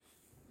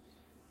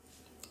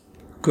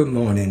Good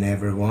morning,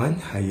 everyone.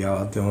 How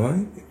y'all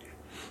doing?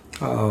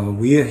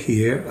 We are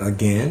here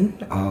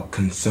again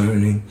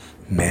concerning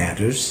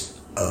matters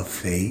of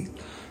faith.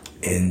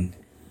 And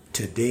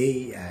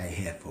today I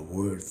have a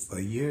word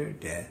for you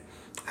that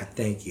I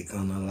think you're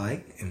going to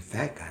like. In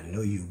fact, I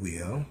know you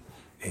will.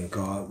 And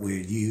God will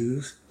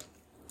use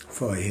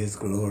for his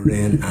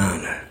glory and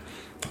honor.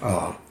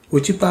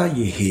 Would you bow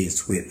your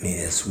heads with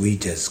me as we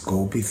just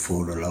go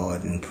before the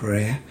Lord in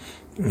prayer?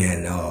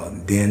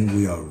 And then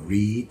we'll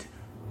read.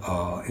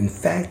 In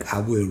fact, I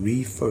will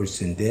read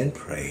first and then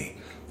pray,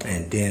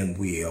 and then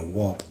we'll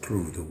walk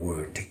through the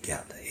word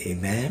together.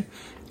 Amen?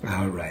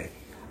 All right.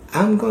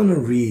 I'm going to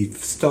read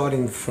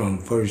starting from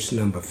verse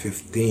number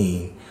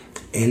 15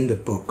 in the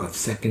book of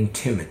 2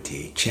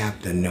 Timothy,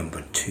 chapter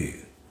number 2.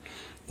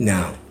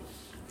 Now,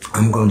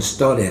 I'm going to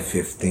start at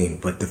 15,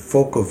 but the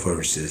focal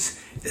verses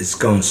is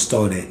going to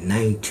start at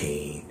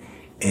 19,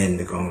 and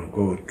they're going to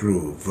go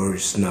through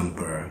verse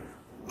number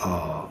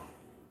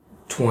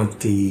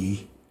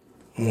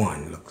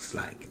 21, looks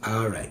like.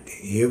 All right, then.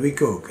 Here we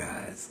go,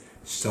 guys.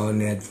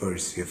 Starting at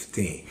verse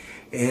 15.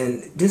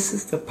 And this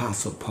is the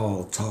Apostle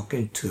Paul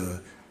talking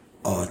to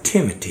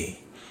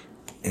Timothy.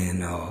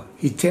 And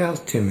he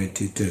tells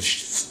Timothy to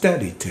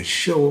study to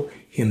show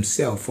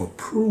himself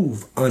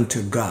approved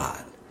unto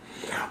God,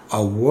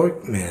 a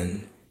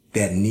workman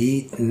that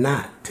need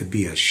not to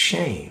be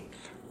ashamed,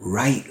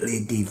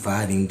 rightly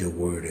dividing the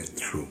word of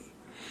truth,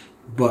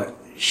 but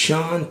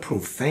shun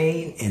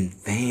profane and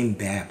vain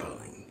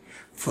babbling,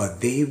 for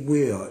they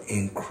will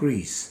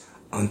increase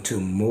unto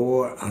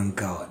more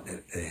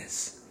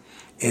ungodliness,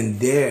 and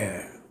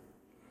their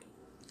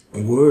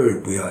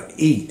word will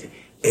eat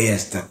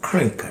as the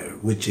canker,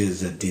 which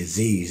is a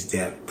disease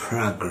that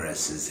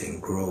progresses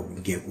and grows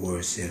and get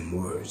worse and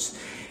worse.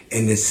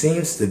 And it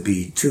seems to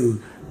be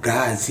two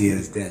guys here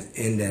that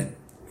in that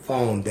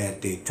form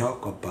that they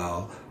talk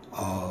about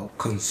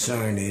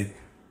concerning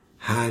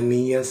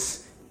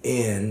Hymenaeus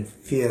and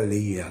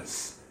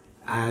Philetus.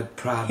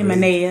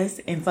 Hymenaeus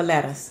and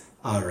Philetus.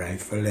 All right,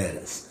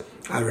 Philetus.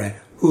 All right,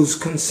 who's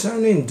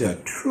concerning the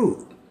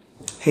truth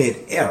had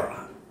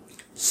error,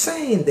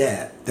 saying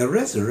that the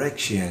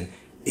resurrection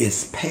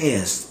is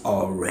past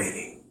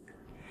already,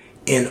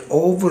 and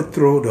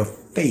overthrow the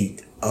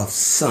faith of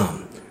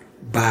some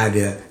by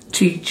the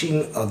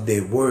teaching of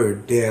their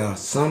word. There are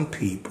some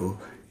people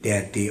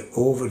that they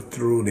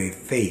overthrew their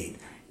faith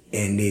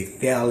and they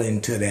fell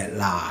into that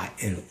lie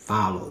and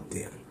followed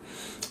them.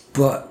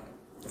 But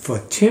for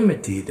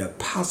Timothy, the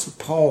Apostle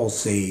Paul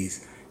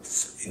says,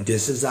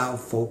 this is our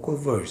focal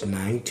verse,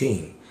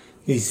 19.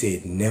 He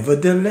said,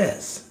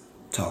 nevertheless,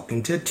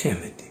 talking to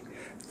Timothy,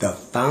 the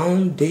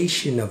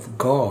foundation of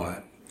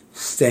God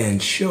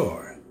stands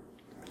sure,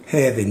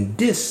 having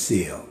this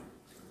seal,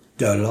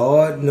 the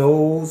Lord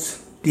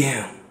knows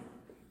them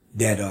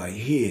that are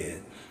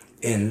hid,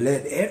 and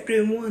let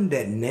everyone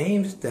that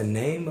names the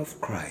name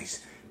of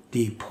Christ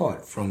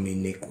depart from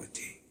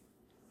iniquity.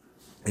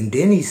 And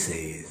then he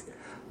says,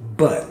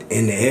 but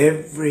in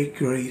every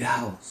great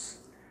house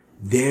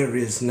there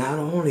is not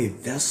only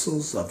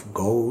vessels of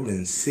gold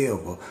and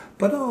silver,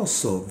 but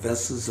also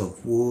vessels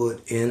of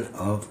wood and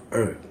of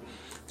earth,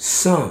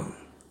 some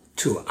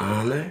to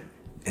honor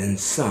and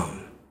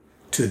some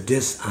to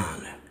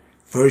dishonor.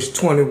 Verse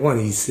 21,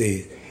 he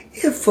says,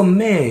 if a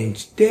man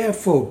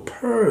therefore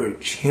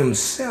purge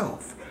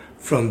himself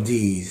from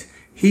these,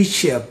 he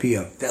shall be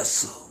a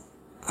vessel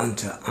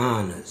unto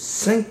honor,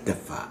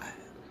 sanctified,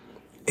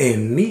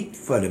 and meet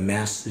for the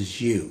master's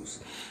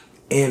use,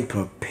 and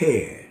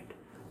prepared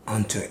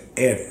unto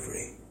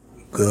every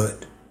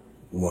good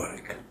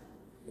work.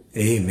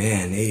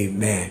 Amen,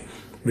 amen.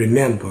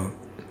 Remember,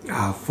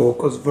 our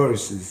focus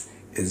verses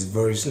is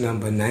verse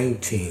number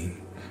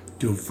 19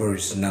 through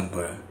verse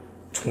number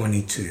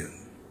 22,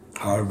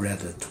 or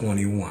rather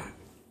 21.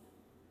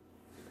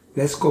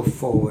 Let's go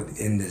forward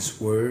in this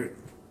word,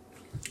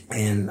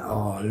 and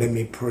let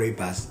me pray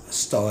by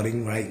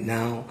starting right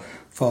now.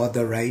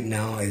 Father, right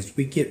now, as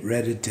we get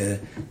ready to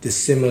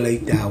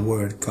disseminate thy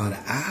word, God,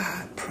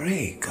 I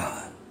pray,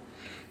 God,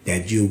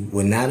 that you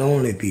will not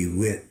only be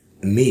with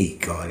me,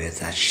 God,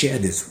 as I share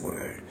this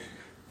word,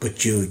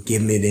 but you will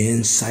give me the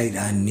insight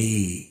I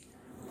need,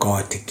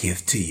 God, to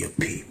give to your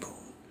people,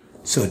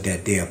 so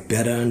that they'll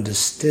better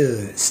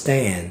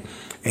understand.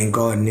 And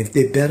God, and if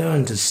they better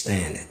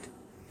understand it,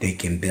 they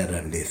can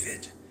better live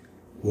it,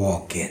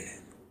 walk in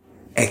it,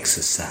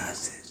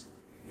 exercise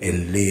it,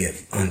 and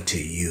live unto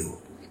you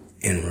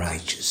in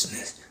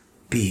righteousness.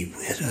 Be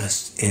with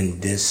us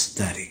in this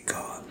study,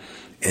 God,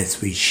 as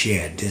we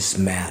share this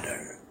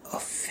matter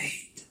of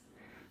faith.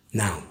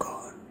 Now,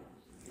 God,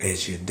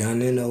 as you've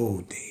done in the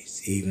old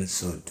days, even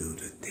so do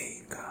the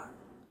thing, God.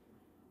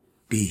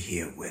 Be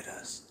here with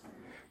us.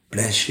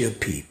 Bless your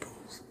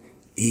peoples,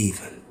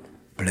 even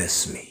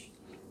bless me.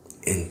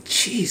 In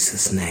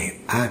Jesus'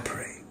 name I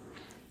pray.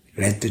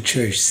 Let the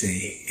church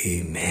say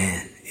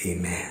amen,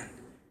 amen,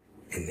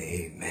 and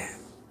amen.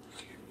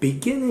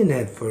 Beginning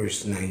at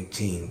verse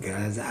 19,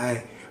 guys,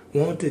 I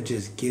want to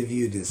just give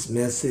you this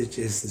message.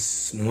 This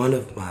is one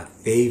of my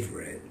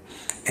favorite.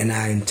 And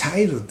I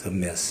entitled the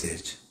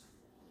message,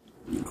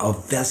 A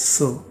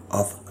Vessel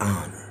of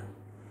Honor.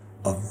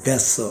 A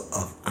Vessel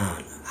of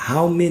Honor.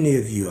 How many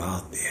of you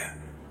out there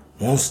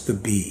wants to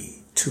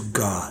be to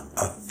God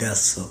a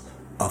vessel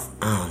of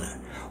honor?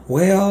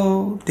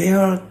 Well, there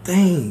are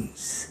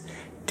things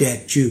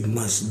that you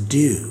must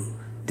do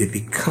to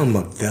become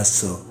a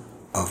vessel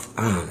of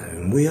honor,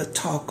 and we'll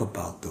talk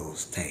about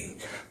those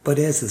things. But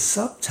as a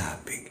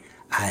subtopic,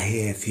 I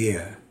have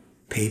here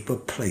paper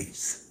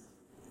plates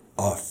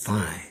or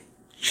fine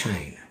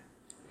china.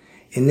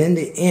 And in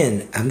the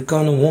end, I'm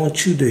going to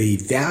want you to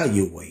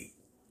evaluate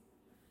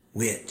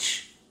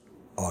which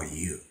are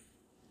you.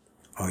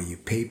 Are you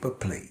paper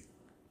plate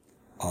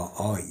or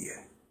are you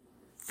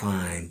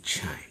fine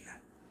china?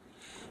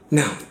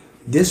 Now,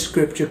 this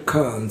scripture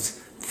comes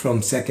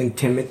from 2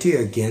 Timothy,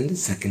 again, the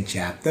 2nd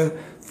chapter,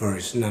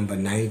 verse number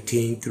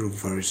 19 through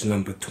verse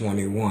number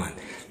 21.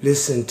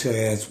 Listen to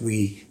as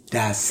we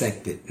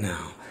dissect it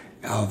now.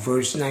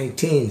 Verse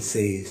 19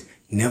 says,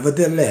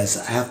 nevertheless,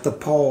 after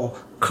Paul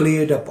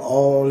cleared up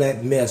all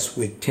that mess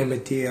with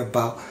Timothy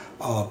about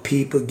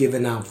people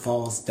giving out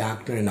false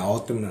doctrine and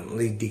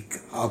ultimately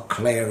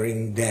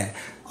declaring that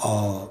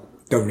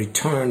the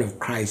return of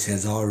Christ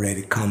has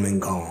already come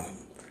and gone.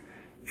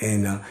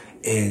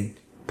 And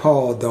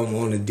Paul don't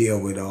want to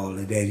deal with all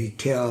of that. He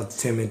tells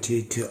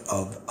Timothy to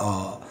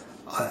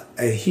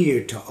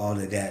adhere to all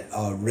of that,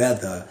 or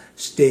rather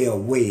stay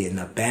away and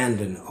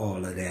abandon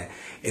all of that.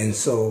 And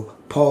so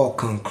Paul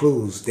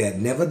concludes that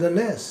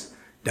nevertheless,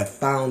 the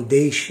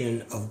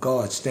foundation of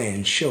God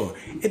stands sure.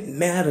 It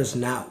matters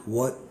not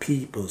what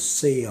people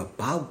say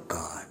about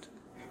God,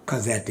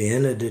 because at the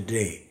end of the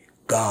day,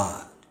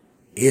 God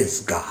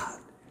is God.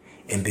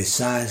 And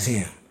besides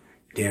him,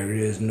 there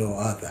is no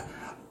other.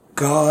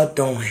 God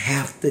don't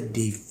have to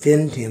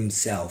defend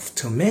himself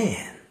to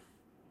man.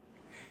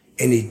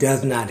 And he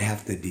does not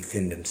have to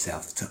defend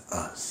himself to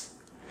us.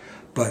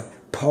 But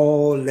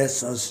Paul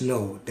lets us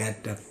know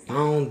that the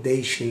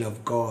foundation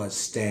of God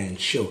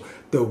stands sure.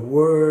 The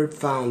word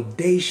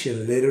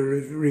foundation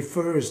literally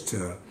refers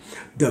to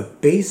the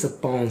base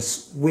upon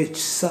which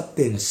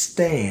something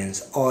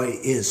stands or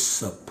is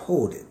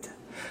supported.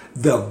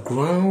 The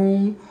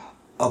ground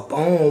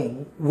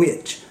upon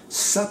which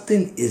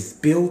something is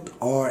built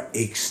or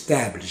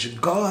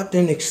established. God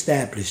then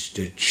established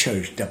the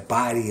church, the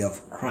body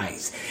of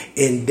Christ.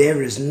 And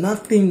there is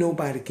nothing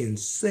nobody can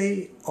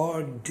say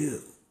or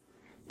do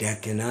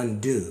that can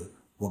undo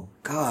what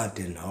God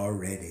had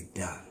already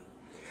done.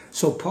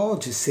 So Paul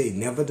just said,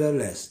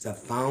 nevertheless, the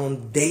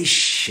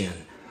foundation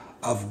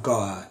of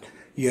God,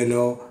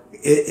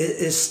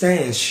 it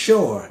stands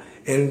sure.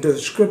 And the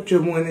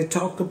scripture, when it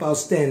talked about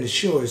standing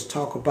sure, is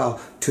talk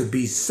about to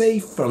be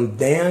safe from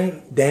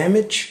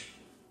damage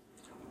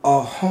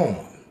or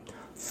harm.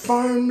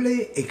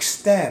 Firmly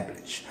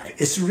established.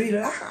 It's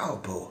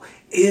reliable.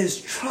 It's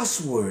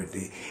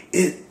trustworthy.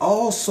 It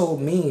also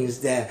means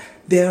that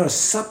there is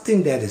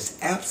something that is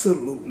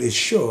absolutely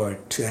sure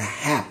to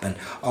happen,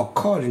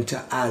 according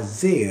to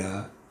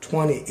Isaiah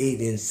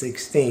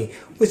 28:16,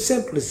 which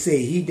simply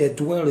say, he that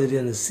dwelleth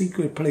in the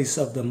secret place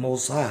of the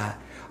Most High,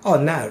 or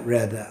not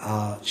rather,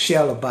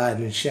 shall abide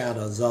in the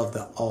shadows of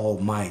the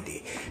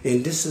Almighty.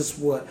 And this is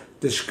what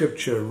the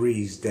scripture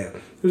reads there.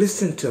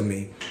 Listen to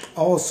me.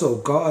 Also,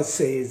 God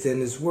says in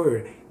his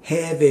word,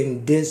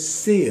 having this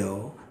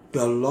seal,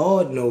 the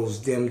Lord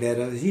knows them that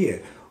are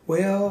here.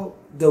 Well,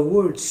 the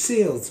word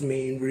seals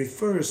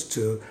refers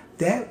to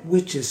that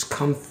which is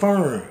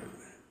confirmed.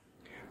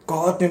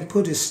 God then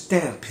put his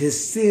stamp,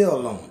 his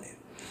seal on it.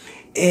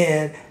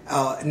 And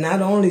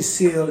not only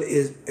seal,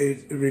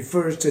 it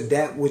refers to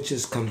that which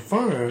is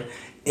confirmed,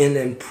 an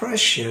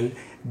impression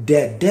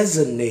that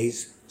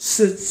designates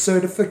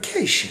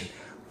certification.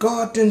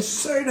 God then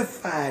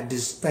certified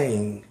this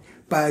thing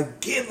by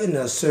giving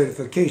us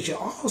certification.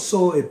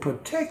 Also, it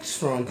protects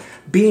from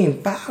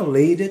being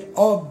violated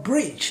or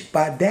breached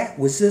by that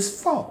which is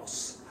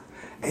false.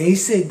 And he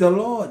said, the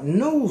Lord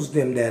knows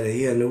them that are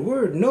here. And the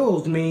word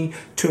knows means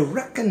to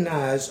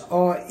recognize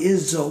or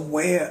is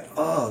aware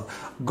of.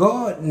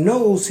 God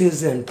knows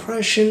his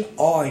impression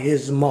or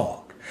his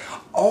mark.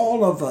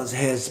 All of us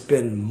has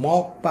been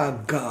marked by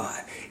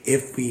God.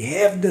 If we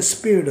have the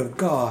Spirit of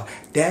God,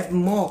 that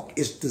mark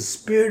is the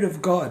Spirit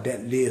of God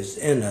that lives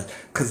in us.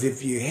 Because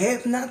if you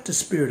have not the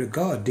Spirit of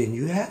God, then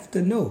you have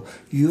to know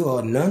you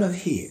are none of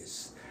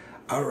his.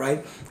 All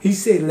right. He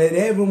said, let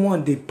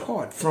everyone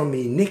depart from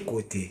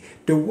iniquity.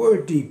 The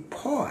word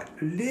depart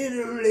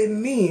literally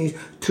means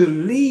to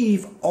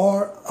leave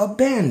or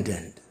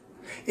abandon.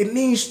 It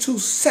means to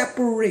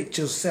separate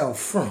yourself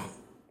from.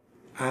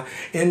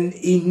 And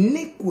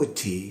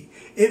iniquity,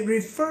 it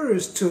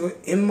refers to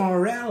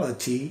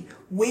immorality,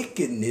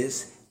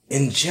 wickedness,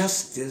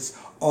 injustice,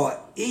 or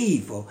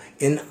evil.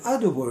 In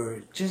other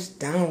words, just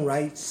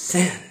downright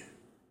sin.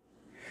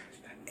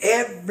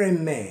 Every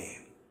man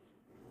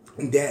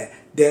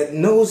that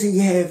knows he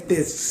has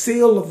this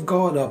seal of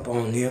God up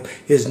on him,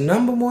 his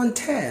number one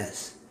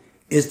task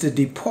is to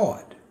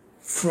depart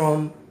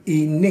from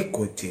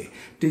iniquity.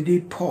 To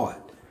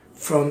depart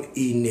from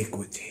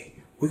iniquity.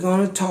 We're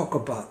going to talk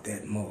about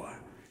that more.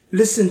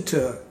 Listen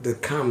to the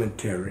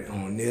commentary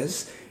on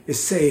this. It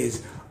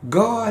says,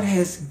 God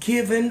has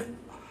given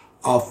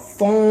a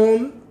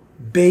firm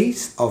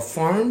base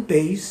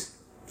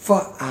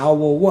for our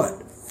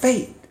what?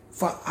 Faith.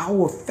 For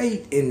our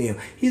faith in him.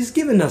 He's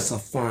given us a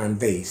firm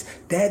base.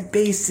 That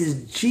base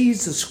is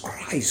Jesus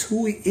Christ,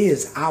 who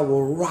is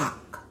our rock.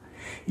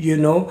 You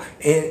know,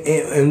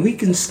 and we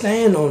can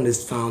stand on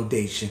this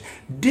foundation.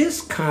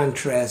 This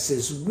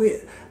contrasts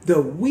with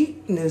the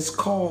weakness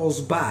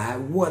caused by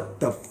what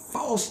the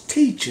false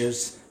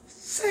teachers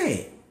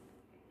say.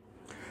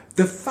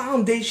 The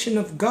foundation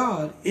of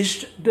God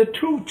is the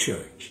true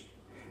church.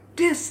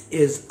 This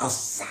is a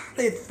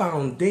solid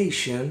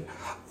foundation,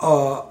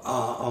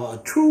 a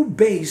true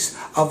base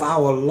of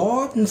our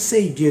Lord and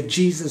Savior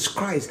Jesus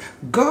Christ.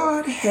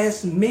 God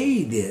has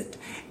made it,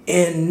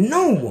 and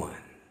no one,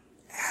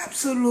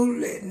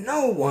 absolutely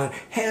no one,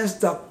 has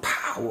the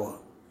power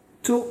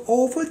to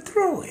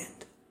overthrow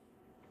it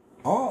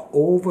or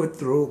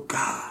overthrow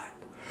God.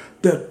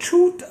 The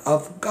truth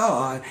of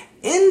God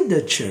in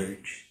the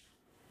church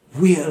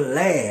will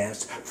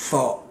last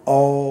for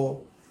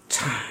all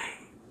time.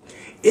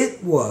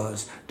 It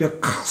was the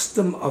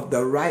custom of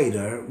the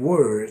writer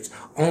words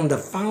on the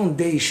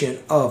foundation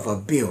of a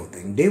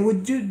building. They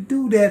would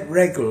do that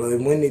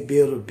regularly. When they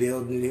build a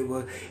building, they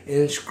would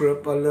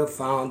inscript a little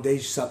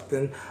foundation,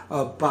 something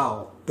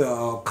about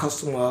the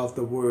custom of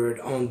the word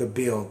on the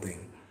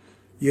building.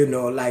 You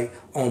know, like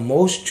on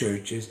most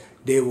churches,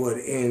 they would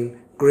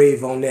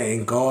engrave on there,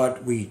 "In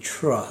God we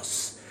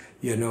trust."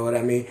 You know what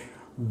I mean?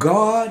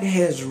 God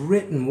has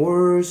written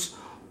words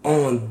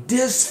on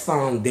this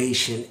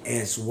foundation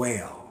as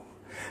well.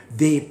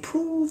 They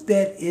prove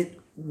that it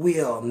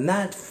will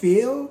not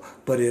fail,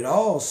 but it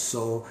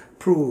also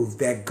proves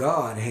that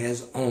God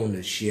has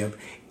ownership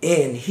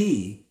and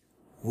he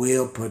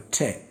will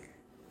protect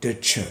the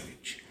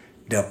church,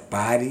 the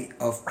body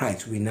of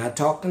Christ. We're not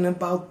talking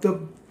about the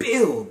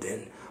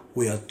building.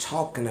 We're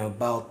talking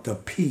about the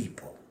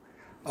people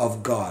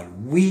of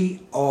God.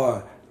 We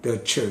are the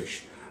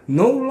church.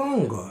 No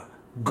longer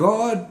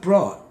God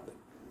brought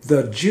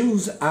the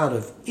Jews out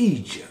of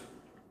Egypt.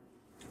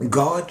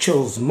 God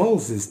chose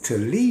Moses to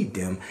lead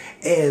them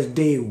as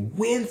they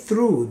went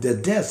through the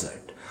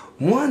desert.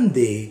 One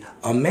day,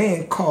 a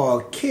man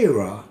called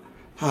Korah,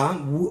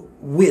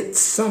 with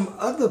some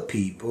other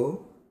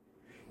people,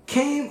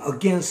 came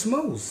against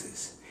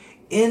Moses.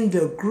 In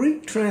the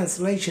Greek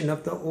translation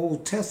of the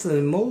Old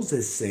Testament,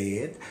 Moses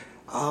said,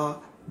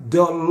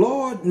 "The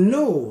Lord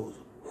knows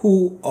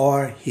who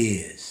are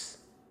his."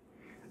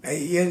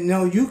 You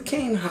know, you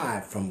can't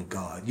hide from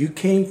God. You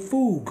can't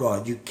fool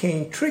God. You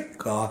can't trick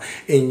God.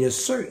 And you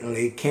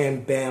certainly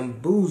can't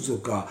bamboozle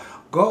God.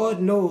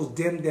 God knows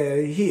them that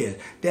are his.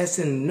 That's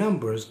in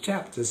Numbers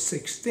chapter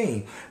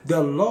 16.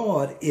 The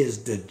Lord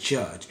is the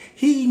judge.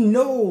 He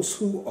knows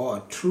who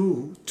are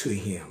true to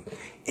him.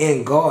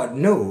 And God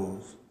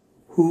knows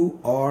who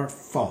are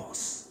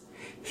false.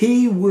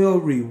 He will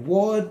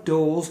reward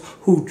those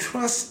who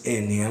trust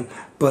in him,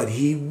 but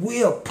he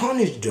will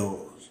punish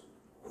those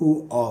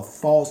who are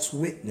false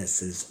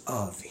witnesses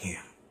of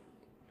him.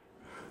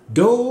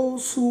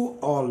 Those who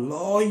are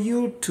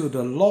loyal to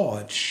the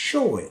Lord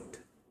show it.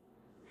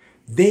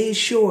 They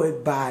show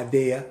it by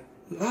their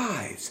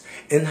lives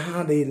and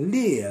how they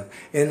live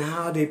and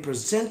how they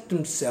present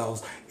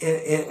themselves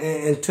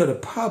and to the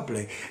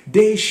public.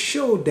 They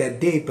show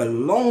that they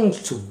belong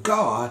to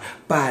God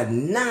by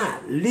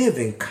not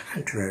living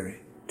contrary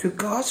to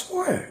God's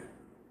word.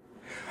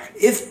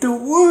 If the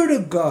word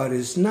of God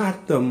is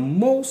not the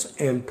most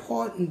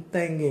important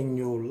thing in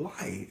your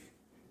life,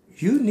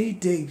 you need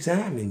to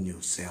examine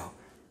yourself.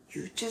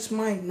 You just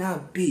might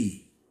not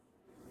be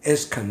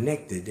as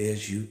connected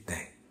as you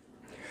think.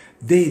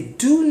 They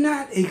do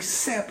not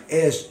accept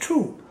as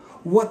truth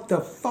what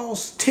the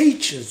false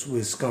teachers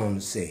was going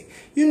to say.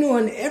 You know,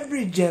 in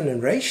every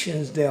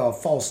generation there are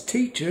false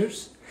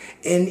teachers,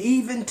 and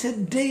even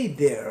today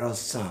there are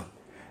some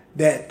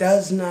that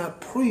does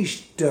not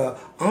preach the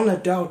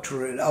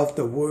unadulterated of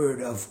the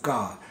word of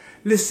God.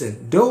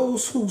 Listen,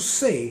 those who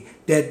say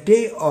that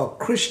they are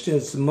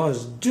Christians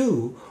must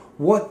do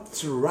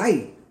what's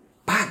right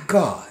by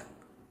God,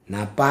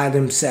 not by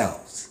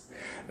themselves.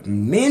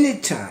 Many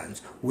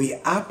times we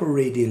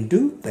operate and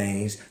do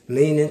things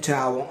leaning to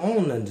our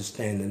own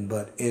understanding,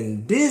 but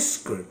in this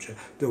scripture,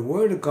 the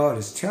word of God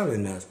is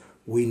telling us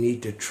we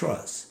need to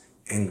trust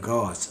in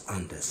God's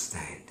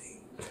understanding.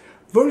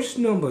 Verse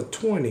number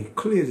 20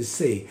 clearly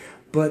say,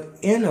 "But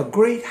in a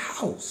great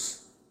house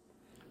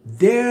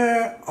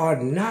there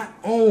are not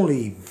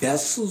only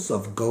vessels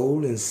of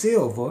gold and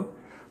silver,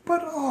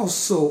 but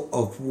also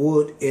of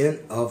wood and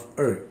of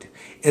earth.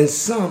 And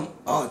some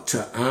are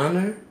to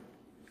honor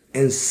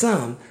and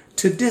some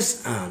to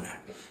dishonor."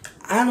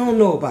 I don't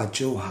know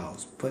about your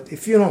house, but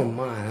if you don't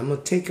mind, I'm going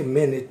to take a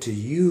minute to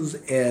use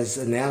as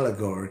an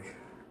allegory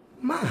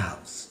my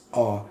house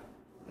or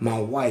my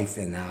wife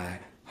and I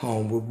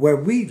home where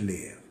we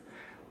live.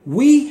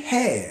 We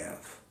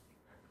have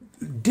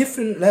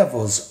different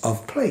levels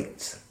of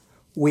plates.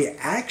 We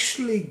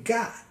actually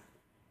got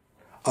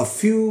a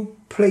few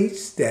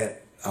plates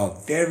that are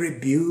very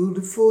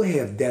beautiful,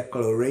 have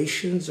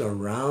decorations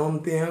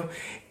around them,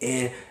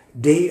 and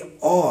they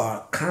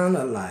are kind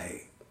of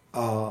like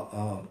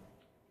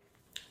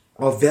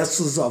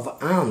vessels of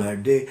honor.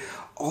 They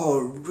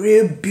are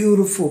real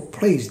beautiful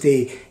plates.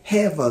 They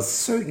have a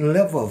certain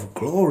level of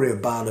glory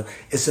about it.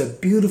 It's a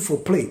beautiful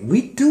plate.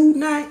 We do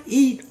not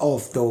eat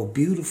off those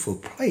beautiful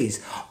plates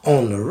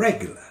on the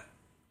regular,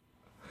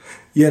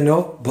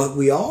 but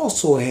we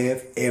also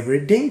have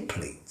everyday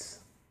plates.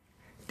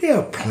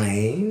 They're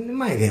plain. They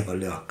might have a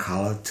little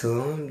color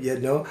to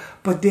them,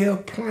 but they're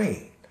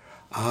plain.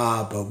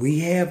 But we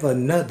have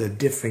another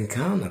different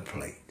kind of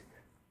plate.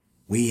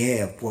 We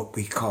have what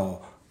we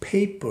call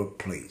paper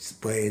plates,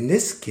 but in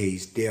this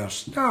case, they are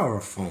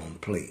styrofoam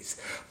plates.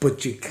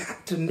 But you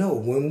got to know,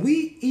 when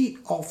we eat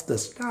off the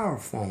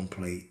styrofoam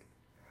plate,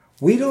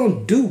 we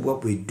don't do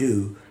what we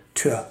do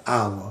to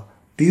our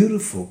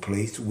beautiful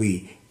plates.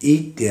 We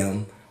eat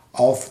them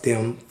off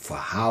them for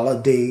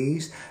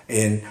holidays,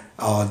 and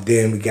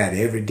then we got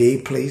everyday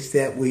plates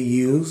that we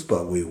use,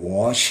 but we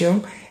wash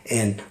them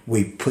and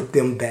we put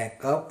them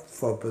back up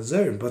for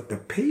preserve. But the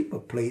paper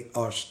plate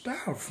or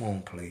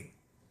styrofoam plate,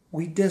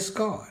 we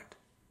discard.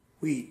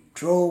 We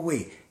throw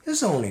away.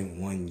 There's only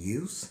one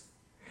use.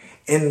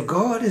 And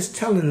God is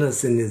telling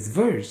us in this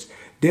verse,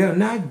 they're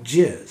not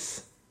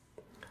just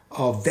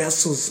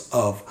vessels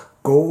of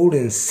gold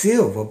and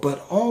silver,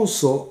 but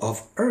also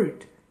of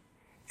earth,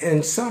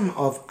 and some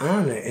of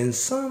honor and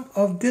some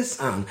of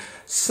dishonor.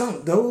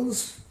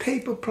 Those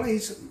paper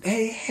plates,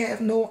 they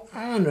have no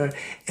honor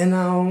in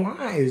our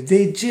lives.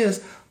 They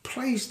just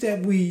place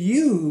that we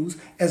use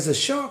as a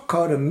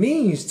shortcut, a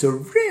means to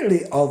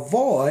really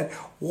avoid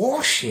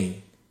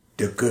washing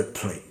the good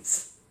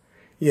plates.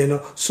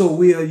 So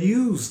we'll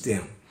use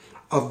them.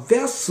 A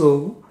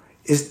vessel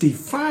is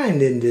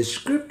defined in the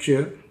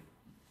scripture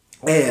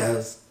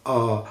as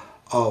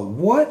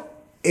what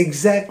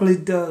exactly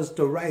does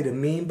the writer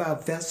mean by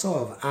vessel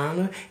of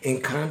honor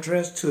in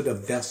contrast to the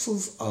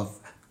vessels of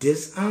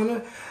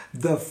dishonor?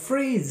 The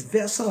phrase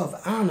vessel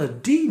of honor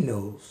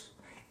denotes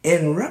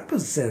and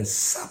represents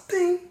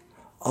something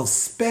of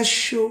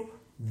special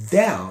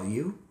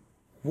value,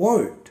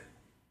 worth,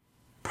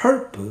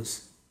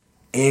 purpose,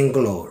 and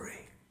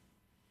glory.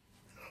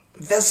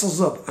 Vessels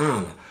of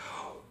honor.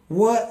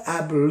 What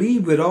I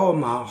believe with all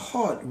my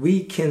heart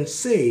we can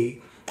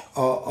say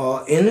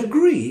and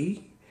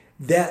agree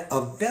that a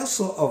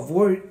vessel of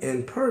worth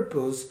and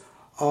purpose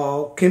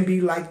can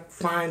be like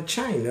fine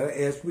china,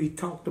 as we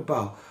talked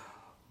about,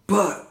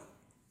 but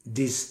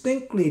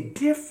distinctly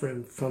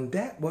different from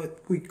that what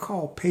we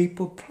call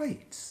paper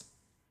plates.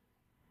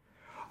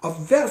 A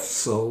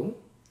vessel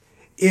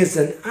is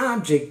an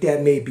object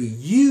that may be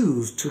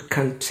used to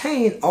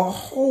contain or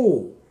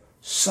hold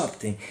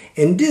something.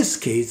 In this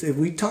case, if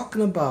we're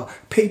talking about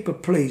paper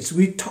plates,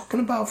 we're talking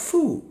about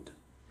food.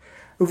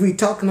 If we're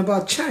talking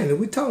about china,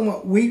 we're talking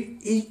about we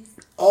eat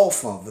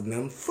off of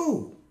them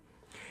food.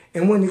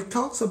 And when it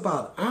talks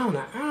about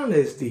honor, honor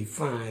is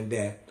defined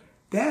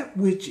that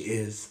which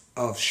is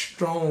of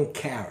strong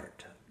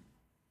character,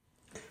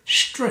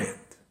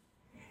 strength,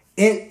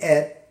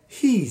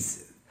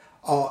 inadhesive,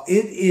 or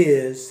it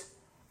is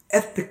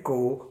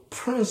ethical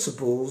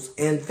principles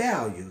and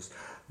values.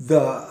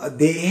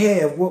 They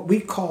have what we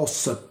call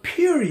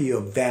superior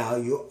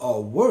value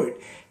or worth,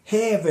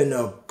 having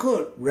a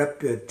good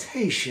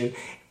reputation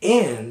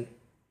and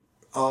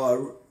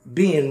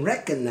being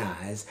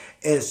recognized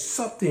as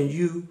something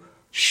you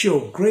show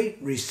great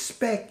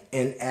respect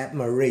and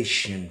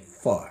admiration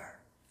for.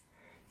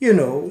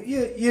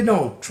 You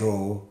don't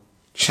throw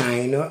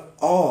china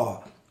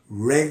or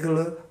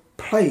regular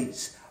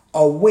plates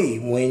away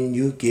when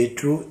you get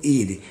through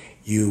eating.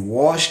 You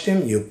wash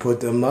them, you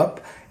put them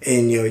up,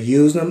 and you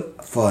use them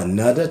for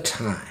another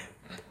time.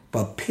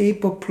 But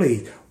paper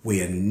plates,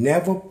 we'll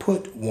never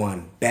put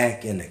one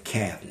back in the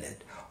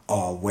cabinet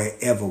or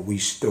wherever we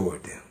store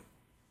them.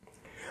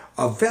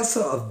 A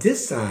vessel of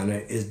dishonor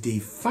is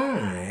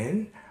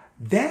defined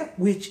that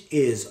which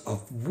is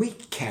of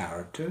weak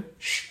character,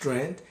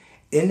 strength,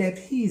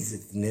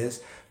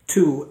 inadhesiveness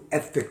to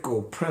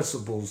ethical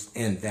principles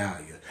and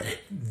values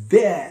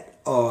that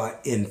are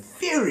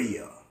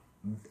inferior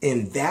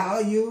in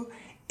value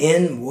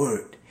and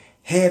worth,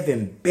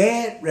 having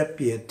bad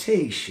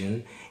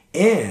reputation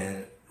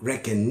and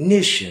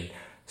recognition,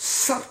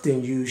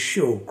 something you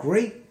show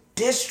great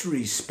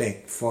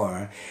disrespect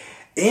for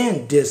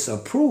and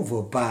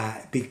disapproval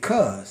by,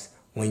 because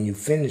when you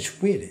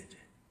finish with it,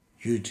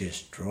 you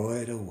just throw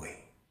it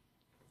away.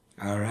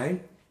 All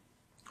right?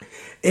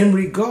 In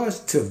regards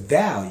to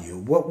value,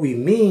 what we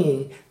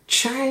mean,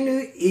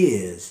 china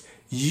is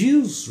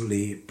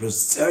usually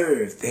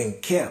preserved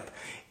and kept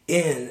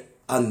in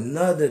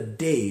another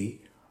day,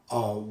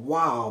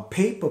 while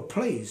paper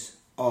plates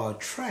are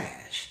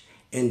trashed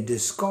and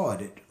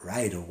discarded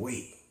right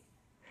away.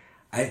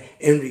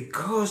 In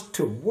regards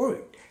to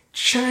work,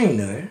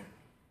 china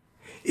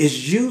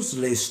is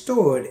usually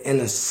stored in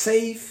a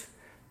safe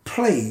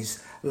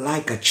place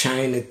like a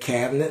china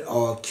cabinet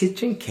or a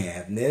kitchen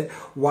cabinet,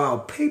 while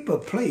paper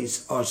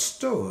plates are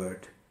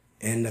stored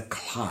in the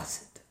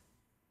closet.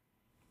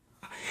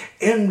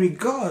 In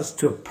regards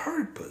to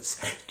purpose,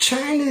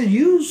 china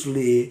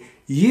usually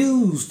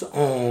used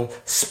on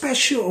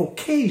special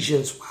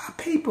occasions, while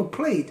paper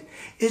plate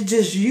is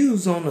just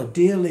used on a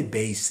daily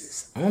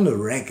basis, on the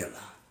regular.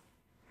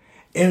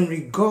 In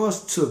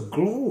regards to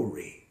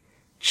glory,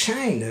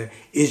 china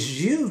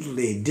is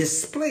usually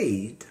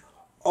displayed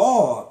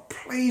or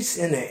placed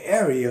in an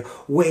area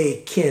where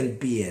it can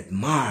be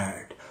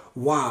admired,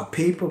 while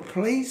paper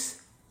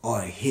plates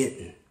are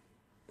hidden.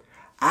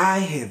 I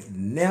have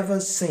never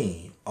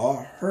seen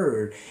or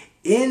heard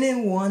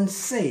anyone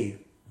say,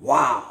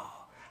 "Wow,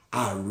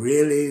 I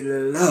really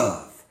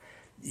love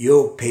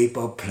your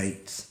paper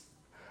plates."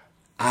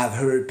 I've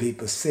heard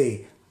people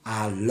say,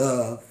 "I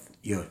love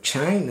your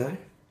china.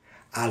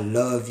 I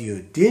love your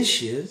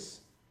dishes."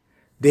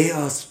 They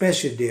are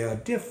special, they are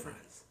different.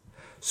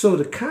 So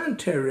the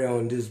commentary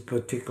on this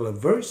particular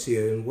verse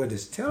here and what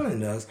it's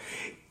telling us,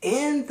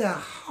 in the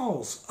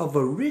house of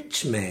a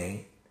rich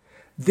man,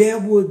 there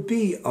would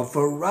be a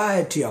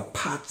variety of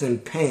pots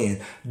and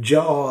pans,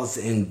 jars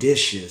and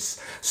dishes.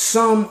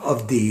 Some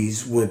of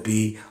these would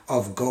be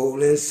of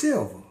gold and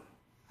silver.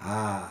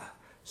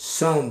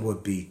 Some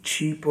would be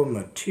cheaper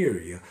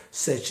material,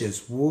 such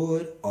as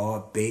wood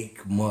or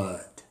baked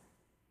mud.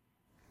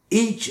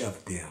 Each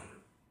of them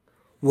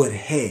would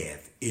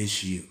have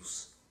its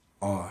use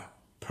or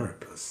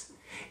purpose.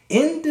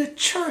 In the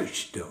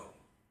church, though,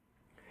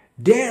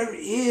 there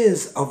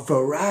is a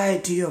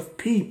variety of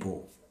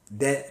people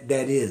that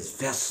is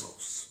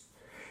vessels.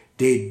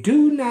 They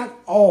do not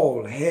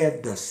all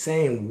have the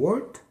same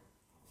worth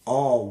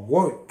or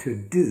work to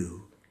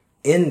do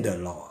in the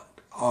Lord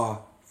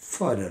or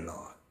for the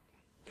Lord.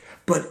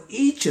 But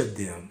each of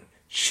them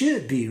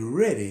should be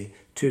ready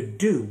to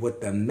do what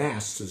the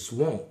masters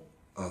want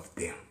of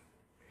them.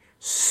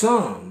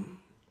 Some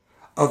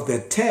of the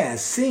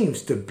task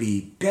seems to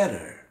be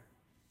better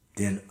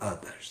than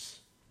others,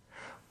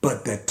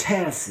 but the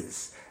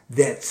tasks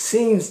that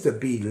seems to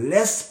be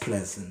less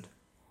pleasant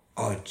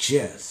are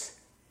just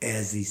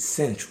as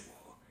essential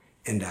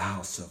in the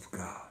house of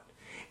God.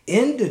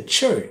 In the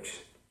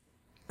church,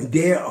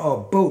 there are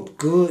both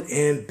good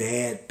and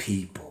bad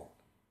people.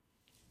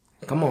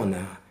 Come on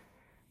now.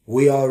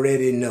 We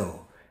already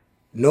know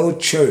no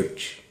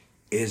church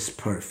is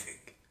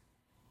perfect.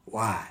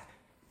 Why?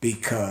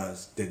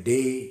 Because the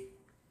day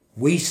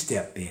we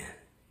step in,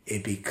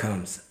 it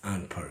becomes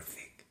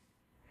unperfect.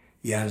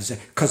 You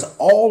understand? Because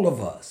all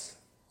of us,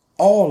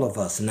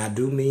 and I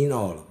do mean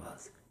all of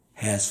us,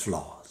 has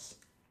flaws.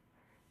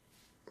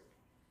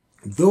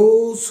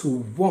 Those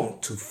who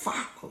want to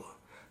follow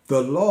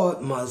the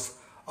Lord must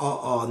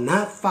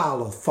not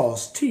follow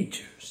false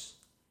teachers.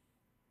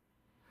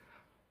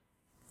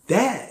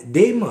 That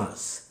they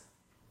must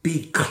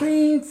be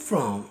clean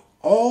from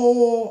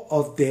all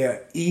of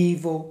their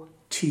evil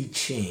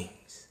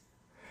teachings.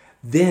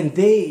 Then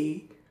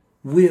they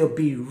will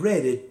be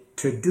ready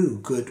to do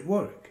good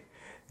work.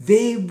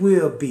 They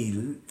will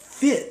be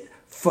fit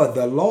for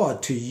the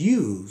Lord to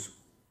use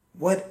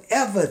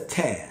whatever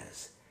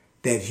task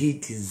that he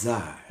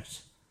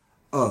desires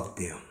of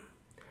them.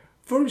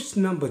 Verse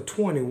number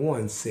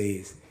 21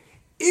 says,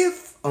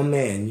 if a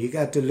man, you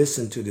got to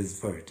listen to this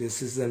verse,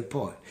 this is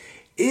important.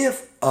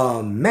 If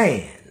a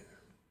man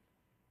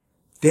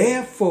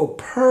therefore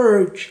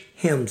purge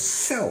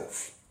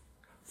himself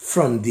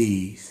from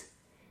these,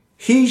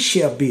 he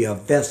shall be a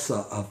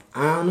vessel of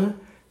honor,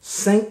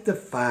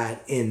 sanctified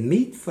and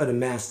meet for the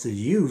master's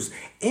use,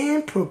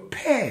 and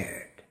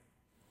prepared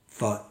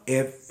for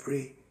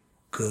every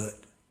good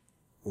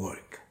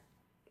work.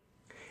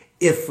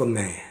 If a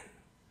man.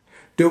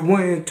 The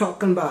one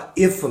talking about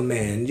if a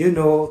man, you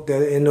know,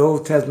 in the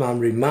Old Testament, I'm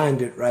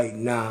reminded right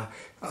now,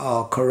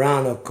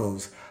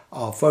 Chronicles,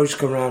 1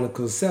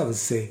 Chronicles 7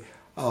 say,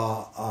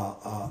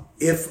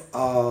 if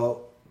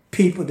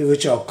people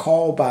which are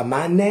called by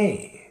my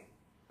name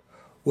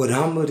would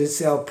humble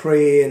themselves,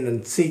 pray,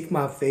 and seek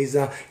my face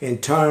out,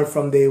 and turn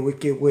from their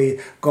wicked way,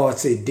 God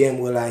said, then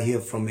will I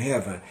hear from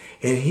heaven.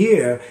 And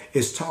here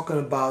it's talking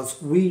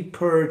about we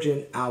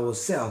purging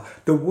ourselves.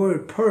 The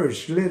word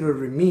purge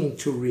literally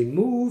means to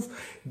remove,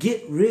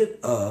 get rid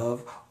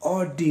of,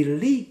 or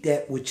delete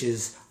that which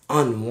is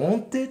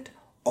unwanted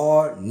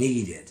or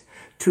needed.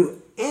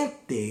 To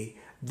empty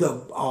the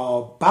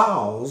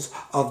bowels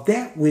of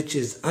that which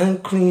is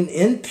unclean,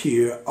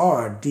 impure,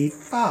 or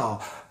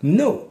defiled.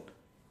 Note,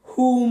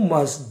 who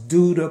must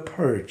do the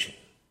purging?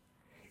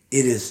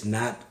 It is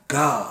not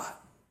God.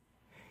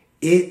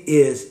 It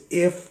is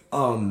if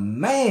a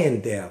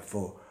man,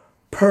 therefore,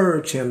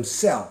 purge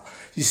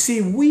himself. You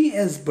see, we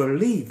as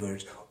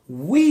believers,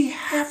 we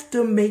have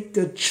to make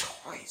the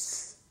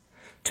choice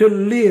to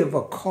live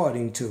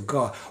according to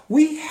God.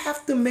 We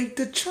have to make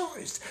the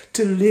choice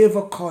to live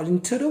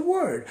according to the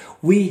word.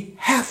 We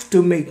have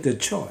to make the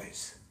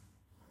choice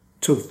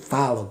to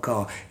follow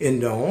God.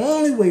 And the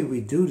only way we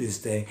do this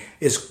thing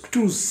is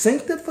through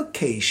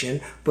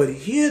sanctification, but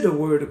here the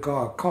word of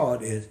God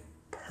called is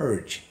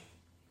purging.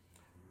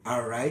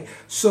 All right.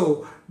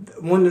 So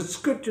when the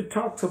scripture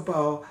talks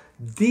about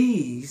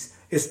these,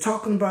 it's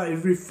talking about,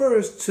 it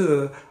refers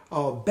to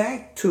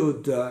back to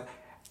the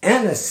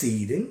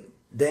antecedent.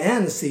 The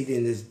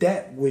antecedent is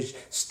that which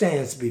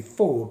stands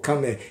before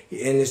coming,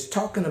 and it's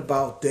talking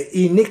about the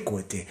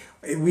iniquity.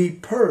 We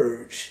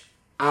purge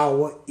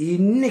our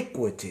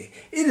iniquity.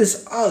 It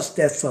is us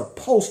that's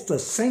supposed to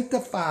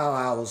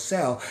sanctify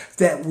ourselves,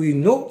 that we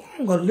no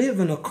longer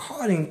living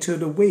according to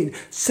the way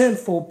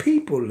sinful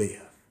people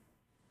live.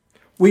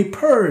 We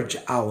purge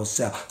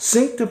ourselves.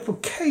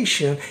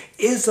 Sanctification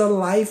is a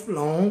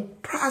lifelong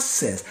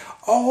process.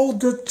 All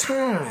the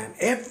time,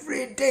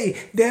 every day,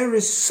 there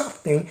is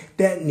something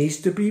that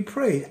needs to be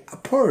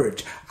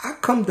purged. I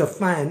come to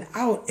find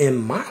out in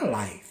my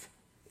life,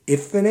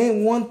 if it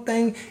ain't one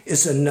thing,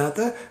 it's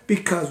another.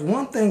 Because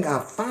one thing I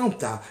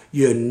found out,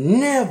 you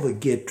never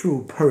get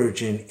through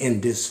purging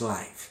in this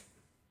life.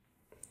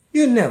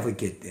 You never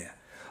get there.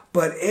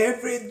 But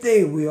every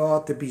day we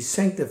ought to be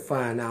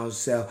sanctifying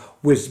ourselves,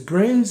 which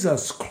brings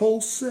us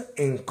closer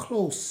and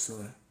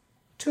closer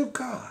to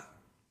God.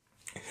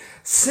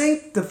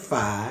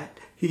 Sanctified,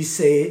 he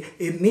said,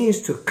 it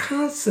means to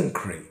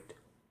consecrate,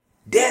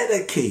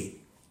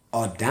 dedicate,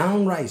 or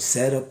downright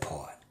set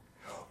apart.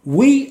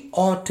 We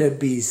ought to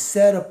be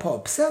set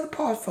apart. Set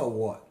apart for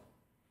what?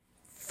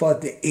 For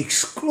the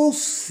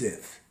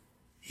exclusive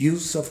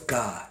use of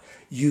God.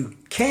 You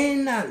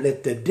cannot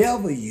let the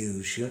devil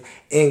use you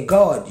and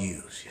God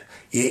use you.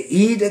 You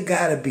either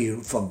got to be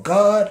for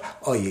God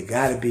or you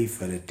got to be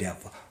for the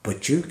devil.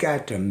 But you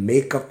got to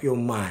make up your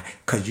mind,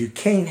 because you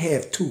can't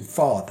have two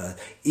fathers.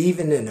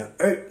 Even in the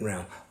earth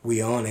realm,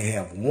 we only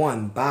have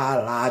one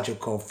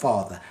biological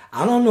father.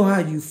 I don't know how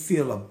you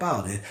feel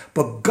about it,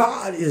 but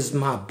God is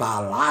my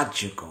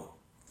biological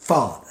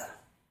father.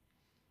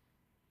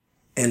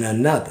 And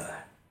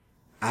another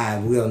I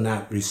will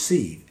not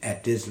receive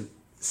at this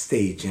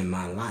stage in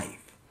my life.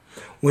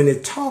 When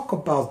it talk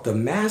about the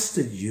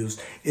master use,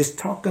 it's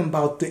talking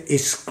about the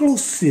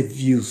exclusive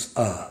use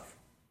of.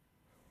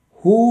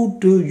 Who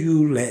do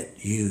you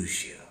let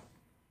use you?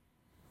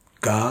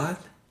 God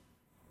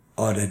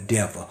or the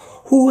devil?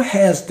 Who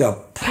has the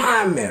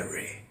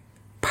primary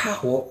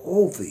power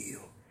over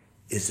you?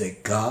 Is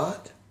it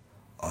God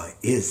or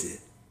is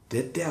it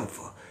the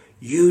devil?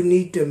 You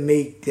need to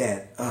make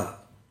that up.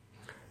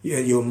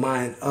 Your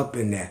mind up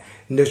in that.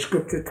 And the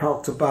scripture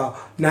talks about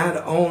not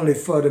only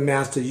for the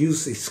master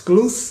use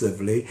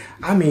exclusively.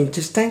 I mean,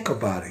 just think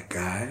about it,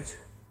 guys.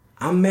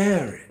 I'm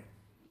married.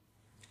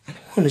 I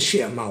don't want to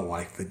share my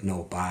wife with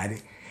nobody.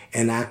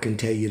 And I can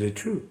tell you the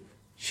truth.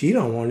 She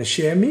don't want to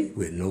share me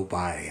with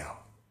nobody else.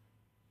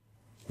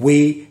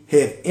 We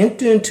have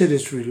entered into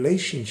this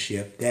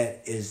relationship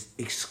that is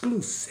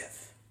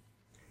exclusive.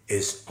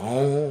 It's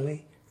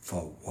only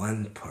for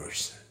one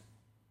person.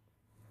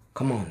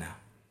 Come on now.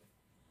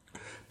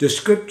 The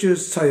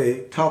scriptures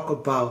talk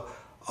about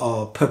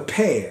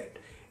prepared.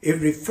 It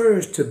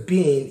refers to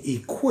being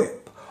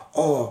equipped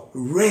or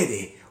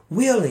ready,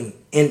 willing,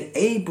 and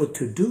able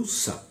to do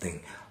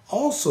something.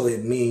 Also,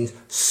 it means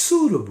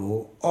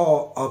suitable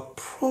or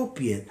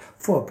appropriate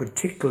for a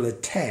particular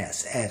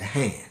task at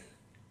hand.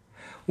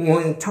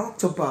 When it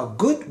talks about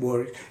good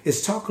work,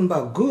 it's talking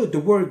about good. The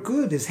word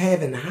good is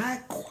having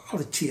high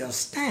quality or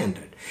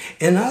standard.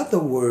 In other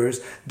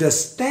words, the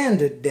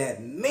standard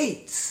that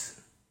meets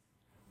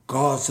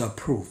God's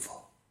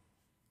approval.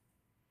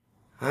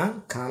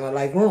 Kind of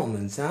like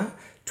Romans,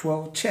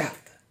 12th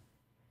chapter.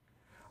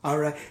 All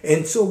right.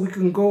 And so we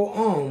can go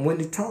on. When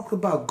they talk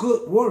about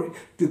good work,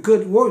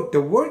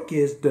 the work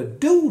is the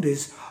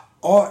duties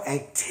or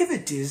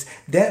activities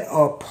that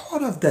are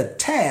part of the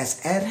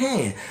task at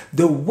hand.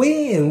 The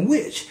way in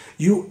which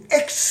you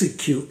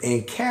execute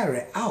and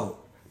carry out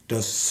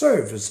the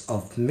service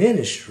of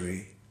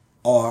ministry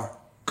or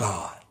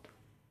God.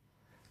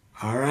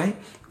 All right.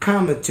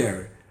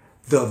 Commentary.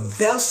 The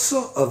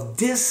vessel of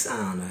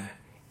dishonor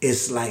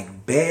is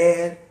like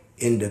bad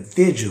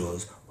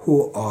individuals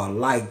who are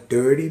like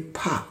dirty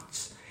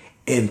pots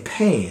and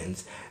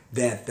pans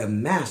that the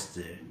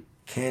master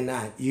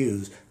cannot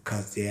use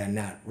because they are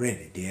not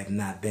ready. They have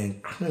not been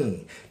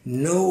cleaned.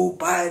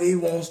 Nobody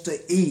wants to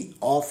eat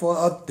off of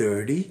a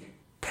dirty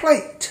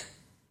plate.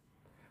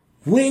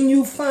 When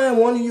you find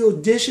one of your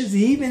dishes,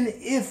 even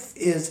if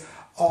it's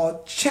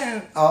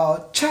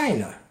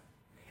china,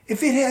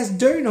 if it has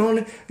dirt on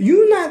it,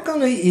 you're not going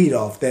to eat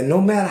off that,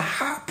 no matter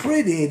how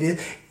pretty it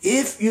is.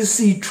 If you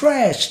see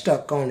trash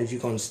stuck on it,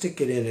 you're going to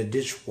stick it in the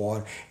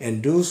dishwater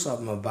and do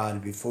something about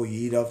it before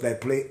you eat off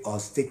that plate, or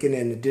stick it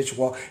in the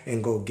dishwater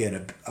and go get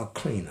a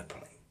cleaner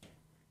plate.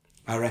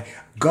 All right?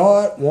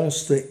 God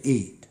wants to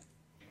eat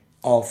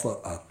off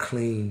of a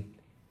clean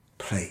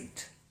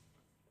plate.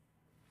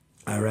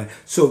 All right?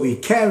 So we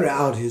carry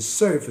out his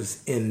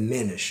service in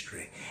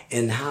ministry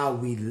and how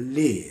we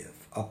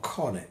live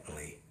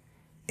accordingly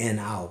in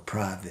our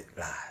private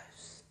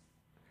lives.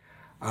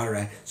 All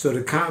right. So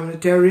the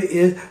commentary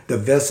is the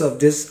vessel of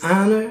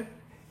dishonor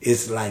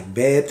is like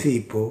bad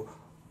people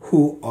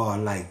who are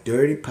like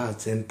dirty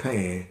pots and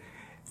pans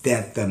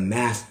that the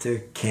master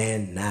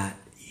cannot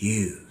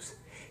use.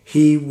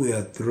 he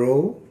will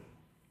throw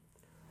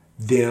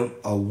them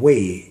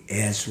away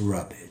as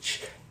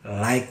rubbish,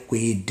 like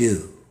we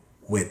do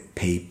with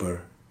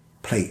paper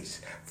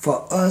plates.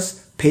 For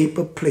us,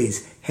 paper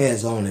plates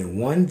has only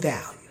one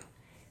value,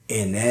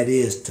 and that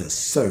is to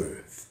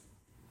serve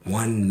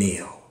one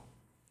meal.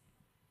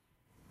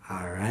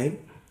 All right?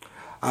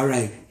 All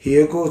right,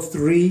 here go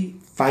 3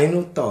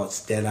 final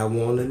thoughts that I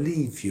want to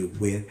leave you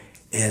with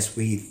as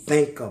we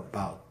think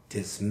about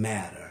this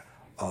matter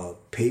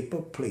of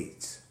paper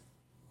plates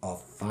of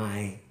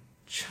fine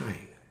china.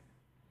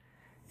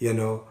 You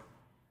know,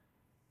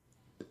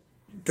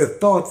 the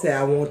thoughts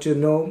that I want you to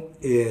know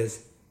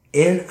is,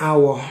 in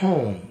our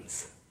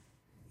homes,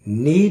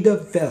 neither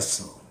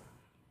vessel,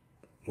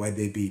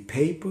 whether it be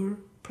paper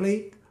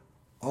plate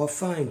or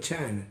fine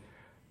china,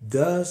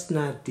 does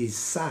not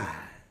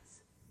decide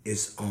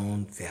its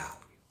own value.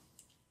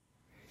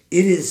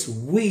 It is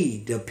we,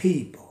 the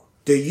people,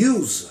 the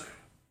user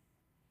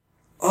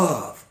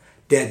of,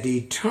 that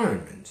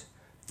determines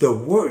the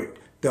worth,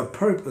 the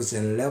purpose,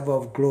 and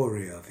level of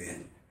glory of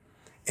it.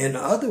 In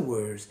other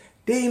words,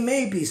 there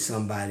may be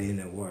somebody in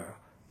the world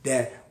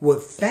that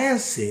would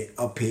fancy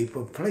a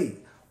paper plate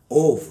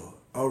over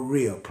a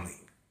real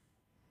plate.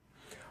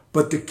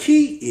 But the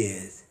key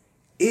is,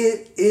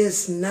 it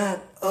is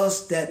not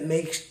us that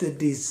makes the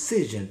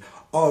decision,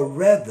 or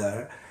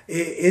rather,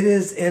 it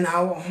is in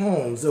our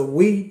homes. So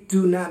we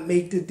do not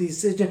make the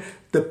decision.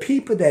 The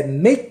people that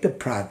make the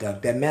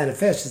product, that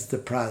manufactures the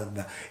product,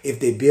 if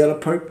they build a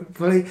paper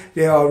plate,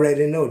 they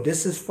already know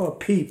this is for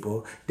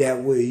people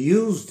that will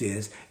use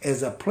this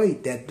as a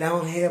plate that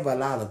don't have a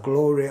lot of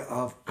glory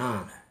of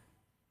honor.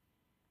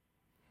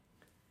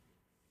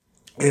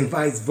 And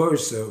vice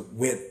versa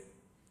with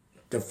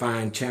the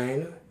fine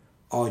china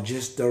or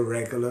just the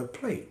regular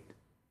plate.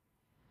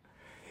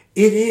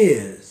 It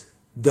is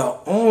the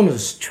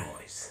owner's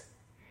choice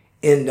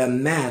in the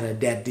matter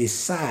that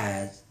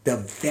decides the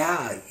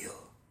value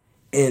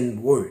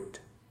and worth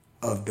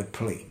of the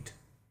plate.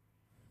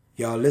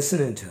 Y'all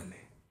listening to me?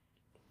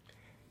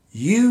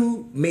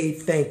 You may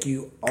think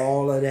you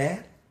all of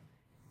that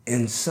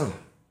and some.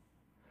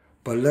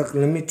 But look,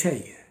 let me tell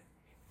you,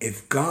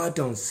 if God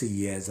don't see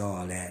you as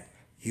all that,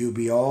 you'll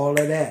be all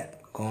of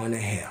that going to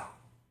hell.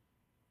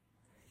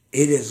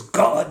 It is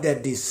God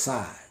that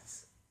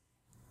decides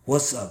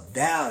what's of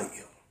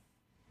value,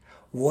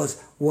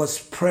 what's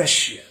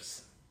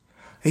precious.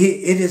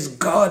 It is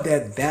God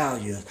that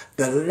values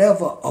the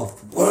level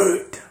of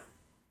worth.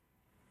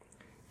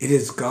 It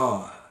is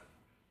God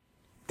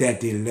that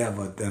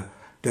delivers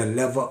the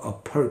level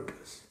of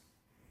purpose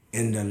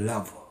and the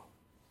level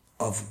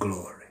of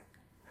glory.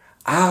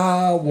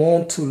 I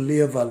want to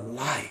live a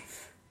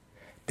life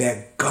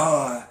that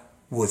God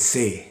would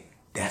say,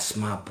 that's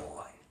my boy.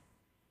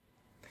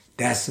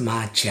 That's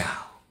my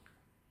child.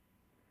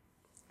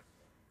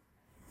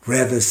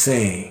 Rather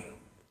saying,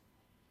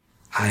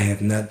 I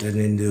have nothing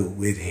to do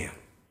with him.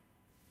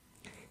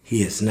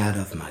 He is not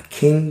of my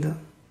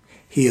kingdom.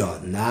 He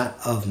is not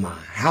of my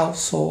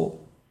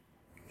household.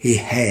 He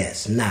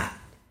has not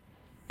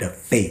the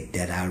faith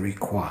that I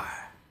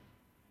require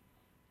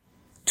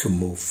to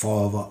move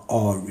forward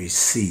or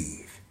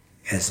receive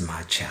as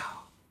my child.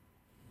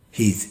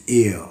 He's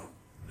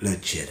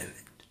illegitimate.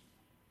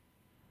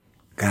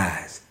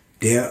 Guys,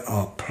 there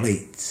are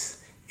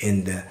plates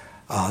in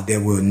there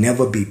will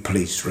never be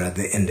plates,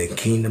 rather, in the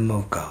kingdom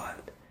of God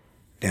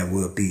that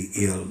will be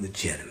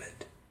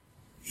illegitimate.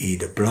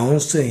 Either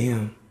belongs to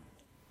him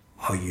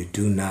or you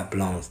do not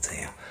belong to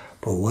him.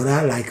 But what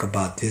I like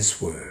about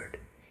this word,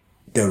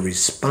 the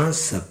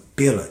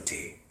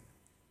responsibility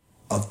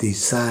of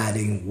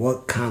deciding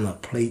what kind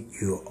of plate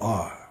you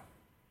are,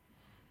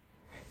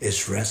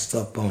 is rest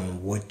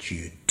upon what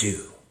you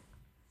do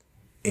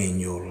in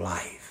your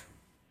life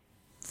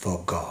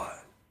for God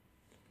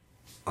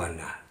or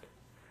not.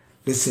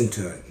 Listen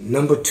to it.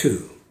 Number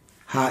 2,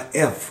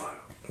 however,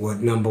 what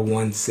number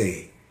 1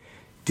 say,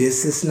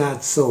 this is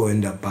not so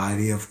in the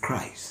body of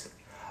Christ.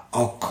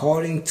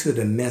 According to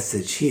the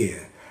message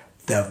here,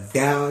 the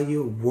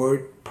value,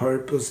 worth,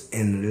 purpose,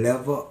 and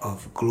level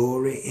of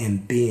glory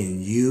in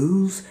being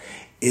used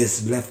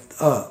is left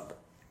up,